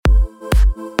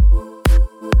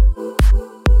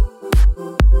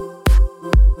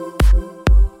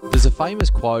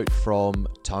famous quote from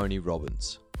Tony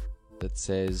Robbins that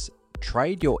says,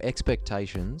 "Trade your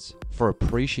expectations for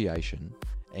appreciation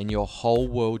and your whole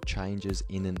world changes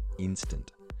in an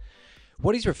instant."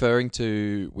 What he's referring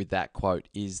to with that quote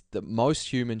is that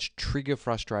most humans trigger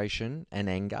frustration and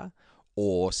anger,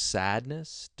 or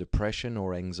sadness, depression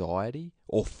or anxiety,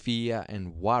 or fear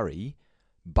and worry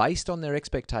based on their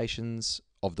expectations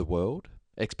of the world,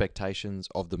 expectations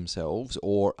of themselves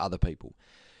or other people.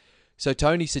 So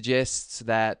Tony suggests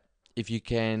that if you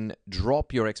can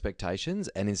drop your expectations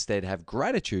and instead have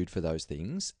gratitude for those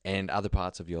things and other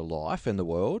parts of your life and the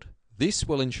world, this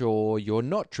will ensure you're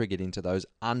not triggered into those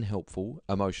unhelpful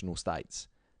emotional states.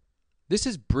 This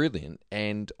is brilliant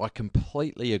and I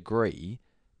completely agree,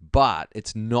 but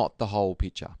it's not the whole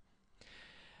picture.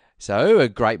 So a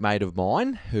great mate of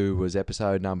mine, who was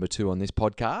episode number 2 on this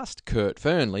podcast, Kurt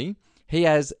Fernley, he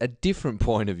has a different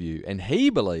point of view and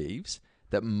he believes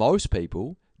that most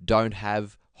people don't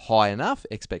have high enough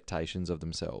expectations of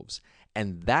themselves.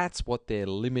 And that's what their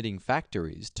limiting factor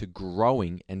is to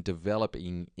growing and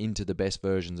developing into the best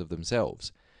versions of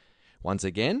themselves. Once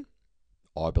again,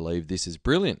 I believe this is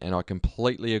brilliant and I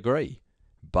completely agree.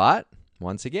 But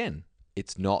once again,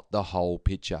 it's not the whole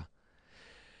picture.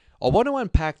 I want to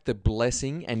unpack the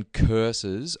blessing and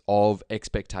curses of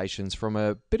expectations from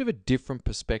a bit of a different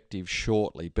perspective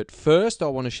shortly. But first, I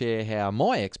want to share how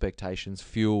my expectations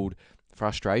fueled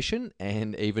frustration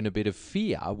and even a bit of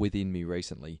fear within me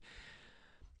recently.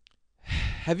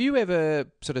 Have you ever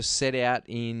sort of set out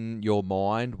in your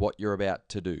mind what you're about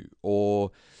to do, or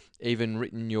even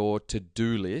written your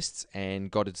to-do lists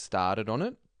and got it started on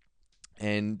it?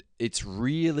 And it's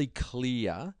really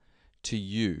clear to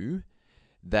you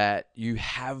that you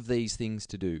have these things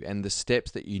to do and the steps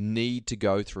that you need to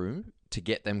go through to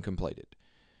get them completed.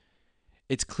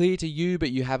 It's clear to you,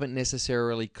 but you haven't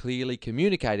necessarily clearly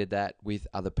communicated that with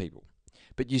other people.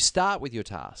 But you start with your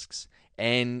tasks,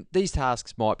 and these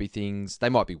tasks might be things, they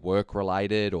might be work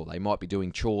related, or they might be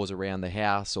doing chores around the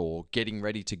house or getting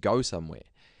ready to go somewhere.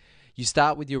 You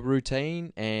start with your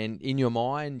routine, and in your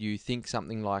mind you think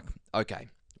something like, okay,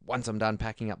 once I'm done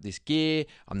packing up this gear,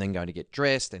 I'm then going to get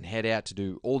dressed and head out to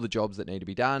do all the jobs that need to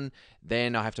be done.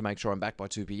 Then I have to make sure I'm back by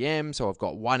 2 p.m, so I've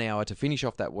got 1 hour to finish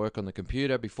off that work on the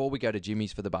computer before we go to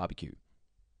Jimmy's for the barbecue.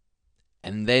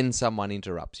 And then someone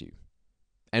interrupts you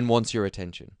and wants your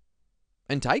attention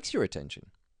and takes your attention,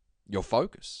 your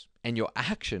focus, and your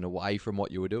action away from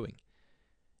what you were doing.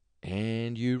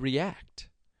 And you react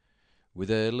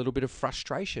with a little bit of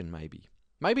frustration, maybe.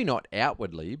 Maybe not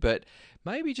outwardly, but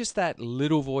maybe just that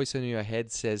little voice in your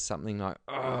head says something like,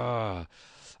 "Oh,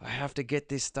 I have to get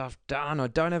this stuff done. I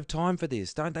don't have time for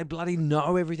this. Don't they bloody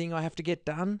know everything I have to get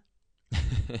done?"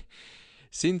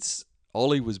 Since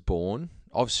Ollie was born,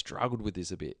 I've struggled with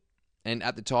this a bit. And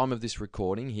at the time of this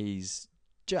recording, he's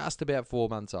just about 4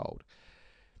 months old.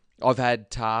 I've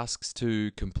had tasks to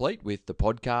complete with the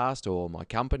podcast or my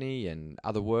company and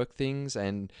other work things,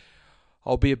 and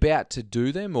I'll be about to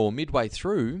do them or midway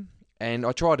through, and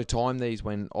I try to time these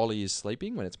when Ollie is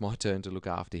sleeping, when it's my turn to look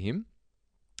after him,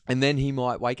 and then he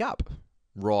might wake up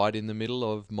right in the middle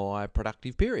of my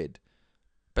productive period.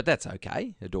 But that's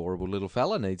okay. Adorable little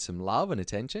fella needs some love and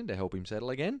attention to help him settle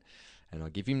again, and I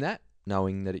give him that,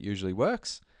 knowing that it usually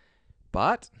works.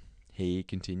 But he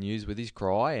continues with his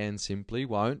cry and simply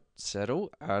won't settle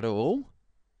at all.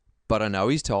 But I know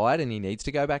he's tired and he needs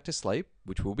to go back to sleep,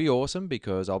 which will be awesome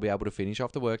because I'll be able to finish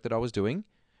off the work that I was doing,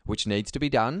 which needs to be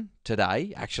done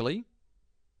today, actually.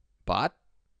 But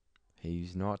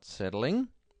he's not settling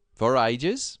for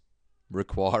ages,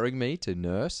 requiring me to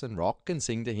nurse and rock and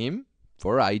sing to him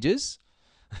for ages.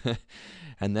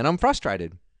 And then I'm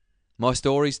frustrated. My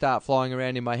stories start flying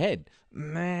around in my head.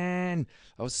 Man,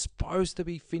 I was supposed to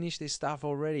be finished this stuff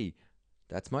already.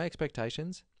 That's my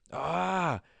expectations.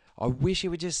 I wish it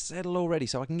would just settle already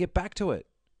so I can get back to it.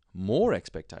 More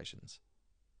expectations.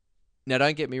 Now,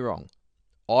 don't get me wrong.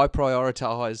 I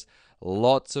prioritise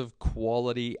lots of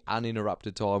quality,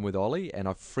 uninterrupted time with Ollie, and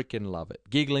I freaking love it.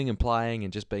 Giggling and playing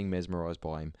and just being mesmerised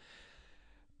by him.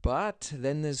 But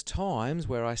then there's times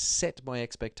where I set my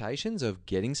expectations of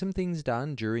getting some things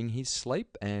done during his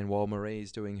sleep and while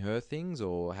Marie's doing her things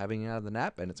or having another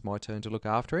nap and it's my turn to look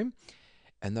after him.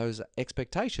 And those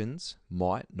expectations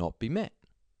might not be met.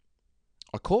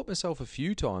 I caught myself a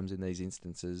few times in these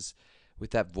instances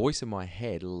with that voice in my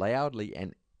head loudly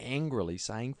and angrily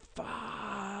saying,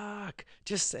 "Fuck,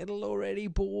 just settle already,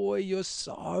 boy. You're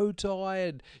so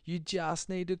tired. You just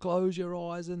need to close your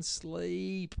eyes and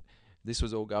sleep." This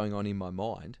was all going on in my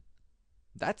mind.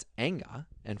 That's anger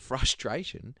and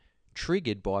frustration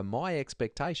triggered by my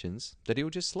expectations that he'll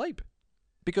just sleep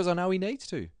because I know he needs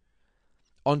to.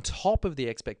 on top of the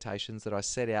expectations that I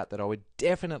set out that I would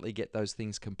definitely get those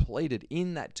things completed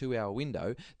in that 2-hour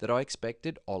window that I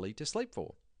expected Ollie to sleep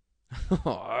for.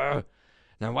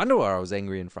 No wonder why I was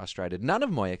angry and frustrated. None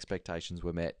of my expectations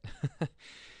were met.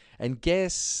 And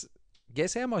guess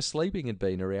how my sleeping had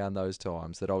been around those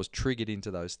times that I was triggered into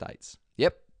those states.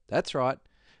 Yep, that's right.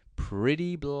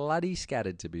 Pretty bloody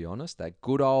scattered, to be honest. That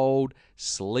good old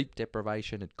sleep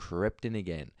deprivation had crept in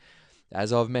again.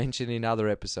 As I've mentioned in other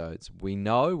episodes, we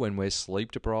know when we're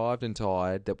sleep deprived and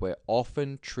tired that we're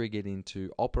often triggered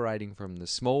into operating from the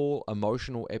small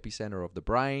emotional epicenter of the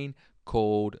brain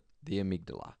called the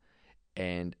amygdala.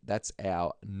 And that's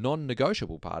our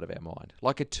non-negotiable part of our mind,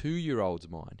 like a 2-year-old's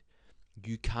mind.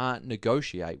 You can't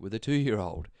negotiate with a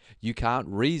 2-year-old. You can't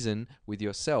reason with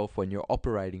yourself when you're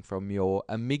operating from your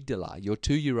amygdala, your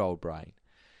 2-year-old brain.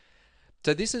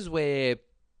 So this is where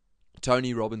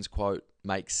Tony Robbins' quote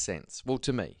makes sense. Well,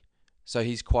 to me. So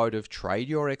his quote of trade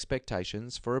your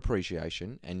expectations for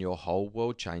appreciation and your whole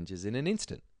world changes in an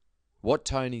instant. What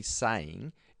Tony's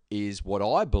saying is what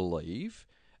I believe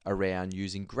around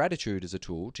using gratitude as a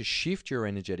tool to shift your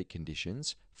energetic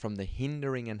conditions from the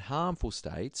hindering and harmful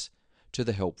states to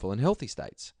the helpful and healthy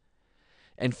states.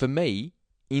 And for me,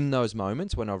 in those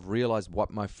moments when I've realized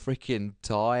what my freaking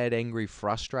tired, angry,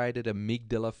 frustrated,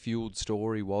 amygdala-fueled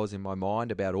story was in my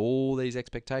mind about all these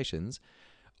expectations,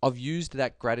 I've used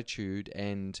that gratitude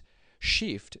and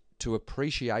shift to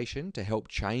appreciation to help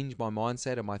change my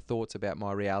mindset and my thoughts about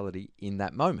my reality in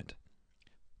that moment.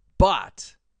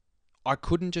 But I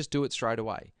couldn't just do it straight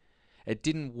away. It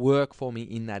didn't work for me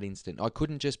in that instant. I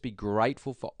couldn't just be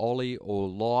grateful for Ollie or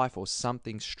life or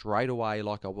something straight away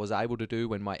like I was able to do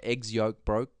when my egg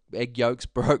yolks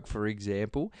broke, for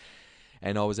example,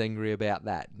 and I was angry about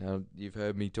that. Now, you've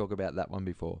heard me talk about that one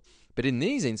before. But in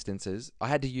these instances, I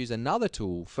had to use another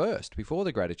tool first before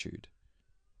the gratitude.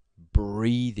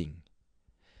 Breathing.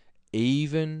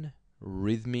 Even,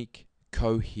 rhythmic,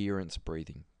 coherence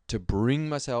breathing to bring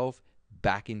myself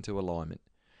back into alignment,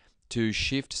 to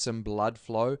shift some blood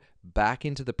flow back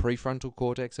into the prefrontal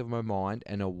cortex of my mind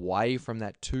and away from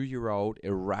that 2-year-old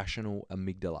irrational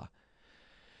amygdala.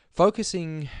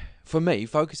 Focusing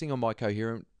on my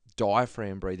coherent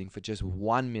diaphragm breathing for just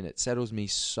 1 minute settles me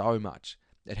so much.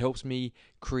 It helps me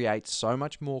create so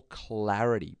much more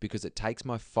clarity because it takes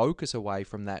my focus away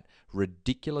from that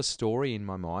ridiculous story in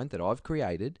my mind that I've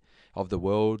created of the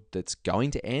world that's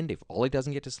going to end if Ollie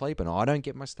doesn't get to sleep and I don't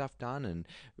get my stuff done, and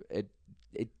it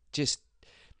just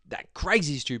that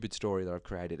crazy stupid story that I've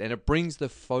created, and it brings the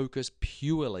focus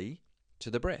purely to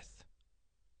the breath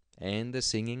and the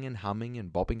singing and humming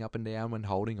and bopping up and down when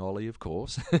holding Ollie, of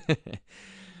course.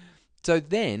 So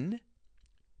then,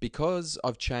 because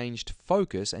I've changed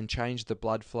focus and changed the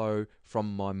blood flow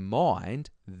from my mind,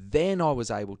 then I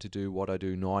was able to do what I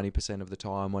do 90% of the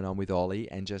time when I'm with Ollie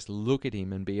and just look at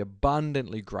him and be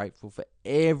abundantly grateful for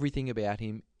everything about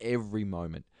him every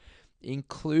moment,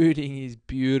 including his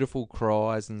beautiful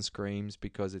cries and screams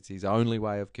because it's his only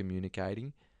way of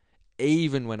communicating,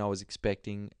 even when I was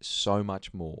expecting so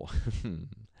much more.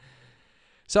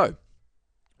 So,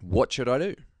 what should I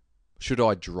do? Should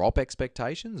I drop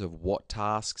expectations of what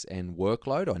tasks and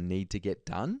workload I need to get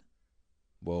done?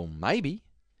 Well, maybe.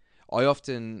 I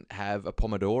often have a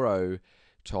Pomodoro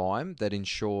time that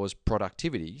ensures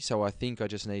productivity, so I think I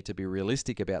just need to be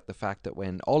realistic about the fact that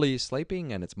when Ollie is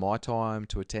sleeping and it's my time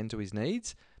to attend to his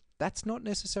needs, that's not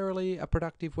necessarily a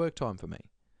productive work time for me.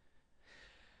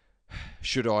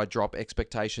 Should I drop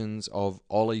expectations of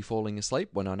Ollie falling asleep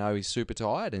when I know he's super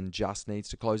tired and just needs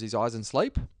to close his eyes and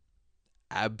sleep?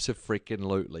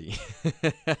 Abso-freaking-lutely.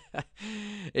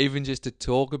 Even just to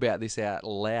talk about this out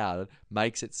loud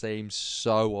makes it seem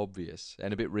so obvious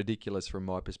and a bit ridiculous from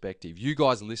my perspective. You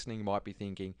guys listening might be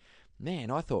thinking,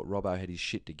 man, I thought Robbo had his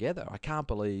shit together. I can't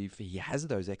believe he has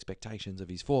those expectations of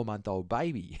his 4-month-old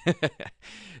baby.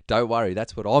 Don't worry,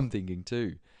 that's what I'm thinking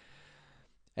too.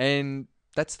 And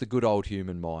that's the good old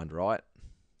human mind, right?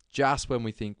 Just when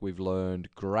we think we've learned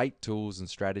great tools and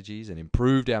strategies and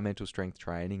improved our mental strength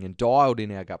training and dialed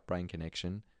in our gut-brain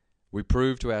connection, we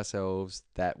prove to ourselves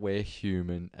that we're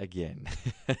human again.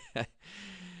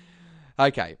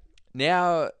 Okay,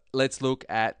 now let's look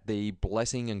at the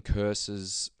blessing and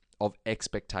curses of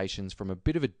expectations from a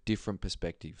bit of a different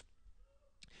perspective.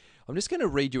 I'm just going to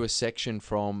read you a section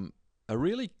from a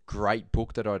really great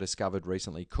book that I discovered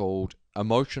recently called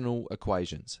Emotional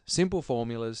Equations, Simple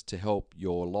Formulas to Help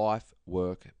Your Life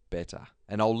Work Better.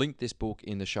 And I'll link this book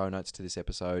in the show notes to this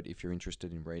episode if you're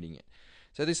interested in reading it.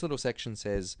 So this little section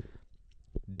says,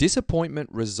 disappointment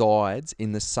resides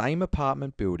in the same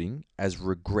apartment building as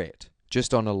regret,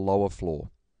 just on a lower floor.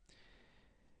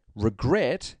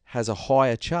 Regret has a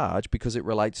higher charge because it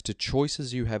relates to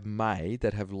choices you have made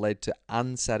that have led to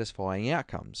unsatisfying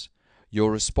outcomes.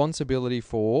 Your responsibility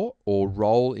for or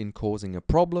role in causing a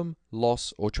problem,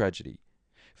 loss, or tragedy.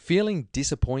 Feeling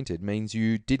disappointed means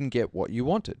you didn't get what you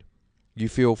wanted. You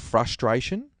feel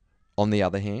frustration, on the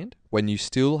other hand, when you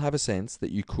still have a sense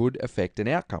that you could affect an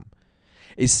outcome.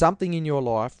 Is something in your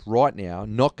life right now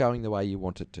not going the way you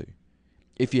want it to?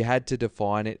 If you had to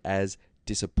define it as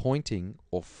disappointing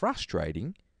or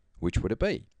frustrating, which would it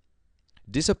be?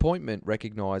 Disappointment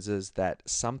recognizes that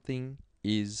something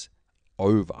is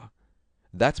over.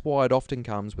 That's why it often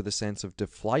comes with a sense of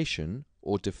deflation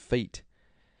or defeat.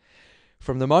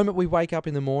 From the moment we wake up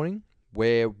in the morning,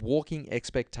 we're walking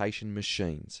expectation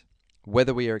machines.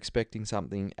 Whether we are expecting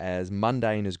something as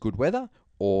mundane as good weather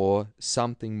or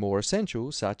something more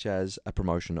essential, such as a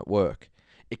promotion at work.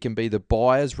 It can be the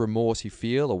buyer's remorse you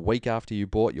feel a week after you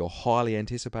bought your highly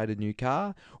anticipated new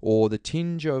car, or the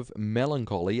tinge of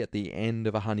melancholy at the end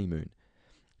of a honeymoon.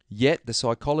 Yet the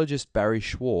psychologist Barry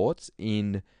Schwartz,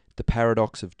 in The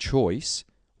Paradox of Choice,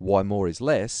 Why More is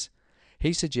Less,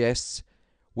 he suggests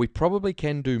we probably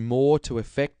can do more to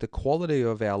affect the quality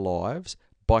of our lives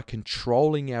by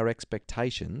controlling our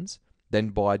expectations than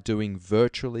by doing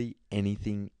virtually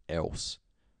anything else.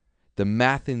 The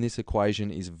math in this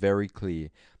equation is very clear.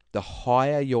 The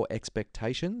higher your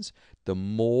expectations, the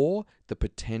more the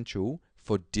potential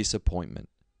for disappointment.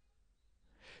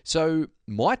 So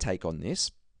my take on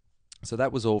this, so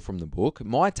that was all from the book.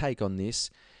 My take on this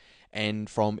and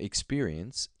from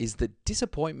experience is that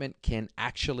disappointment can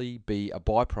actually be a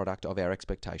byproduct of our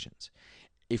expectations.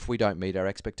 If we don't meet our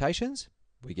expectations,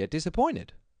 we get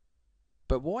disappointed.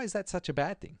 But why is that such a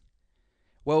bad thing?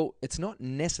 Well, it's not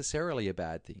necessarily a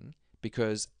bad thing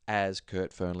because, as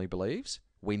Kurt Fearnley believes,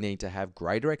 we need to have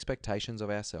greater expectations of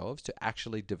ourselves to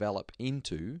actually develop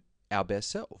into our best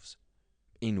selves,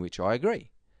 in which I agree.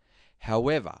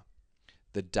 However,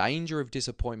 the danger of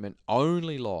disappointment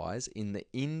only lies in the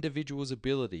individual's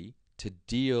ability to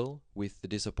deal with the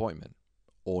disappointment,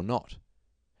 or not.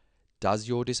 Does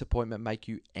your disappointment make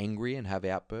you angry and have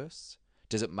outbursts?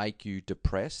 Does it make you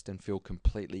depressed and feel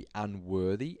completely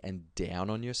unworthy and down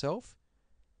on yourself?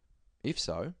 If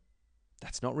so,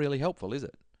 that's not really helpful, is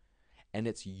it? And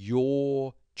it's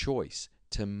your choice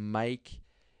to make,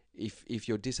 if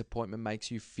your disappointment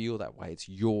makes you feel that way, it's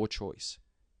your choice.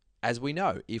 As we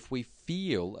know, if we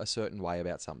feel a certain way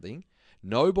about something,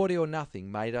 nobody or nothing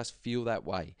made us feel that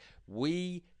way.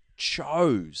 We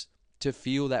chose to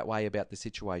feel that way about the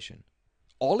situation.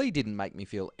 Ollie didn't make me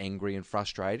feel angry and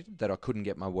frustrated that I couldn't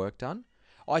get my work done.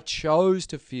 I chose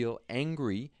to feel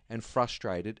angry and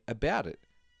frustrated about it.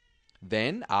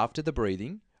 Then, after the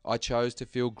breathing, I chose to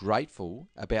feel grateful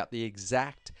about the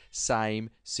exact same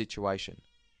situation.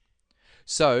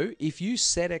 So, if you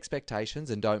set expectations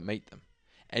and don't meet them,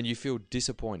 and you feel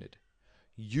disappointed,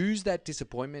 use that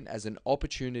disappointment as an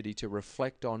opportunity to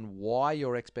reflect on why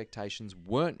your expectations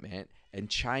weren't met and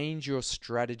change your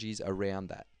strategies around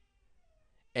that.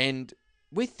 And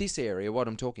with this area, what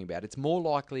I'm talking about, it's more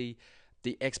likely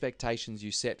the expectations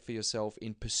you set for yourself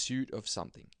in pursuit of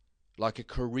something, like a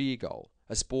career goal,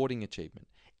 a sporting achievement,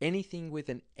 anything with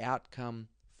an outcome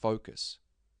focus.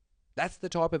 That's the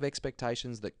type of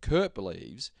expectations that Kurt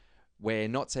believes we're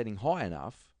not setting high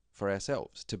enough for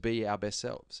ourselves to be our best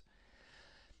selves.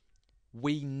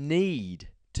 We need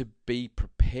to be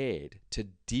prepared to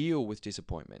deal with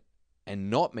disappointment and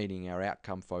not meeting our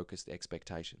outcome-focused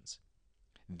expectations.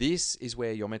 This is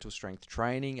where your mental strength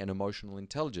training and emotional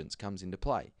intelligence comes into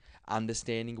play.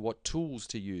 Understanding what tools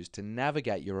to use to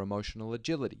navigate your emotional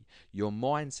agility, your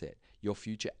mindset, your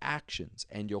future actions,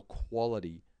 and your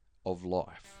quality of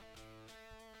life.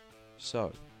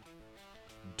 So,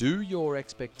 do your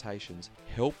expectations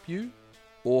help you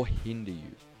or hinder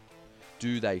you?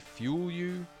 Do they fuel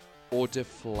you or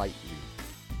deflate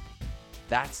you?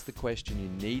 That's the question you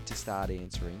need to start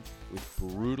answering with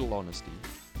brutal honesty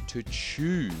to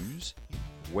choose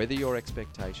whether your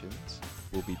expectations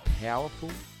will be powerful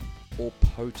or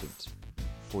potent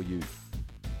for you.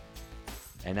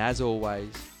 And as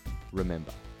always,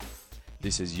 remember,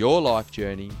 this is your life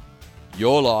journey,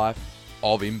 your life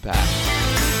of impact.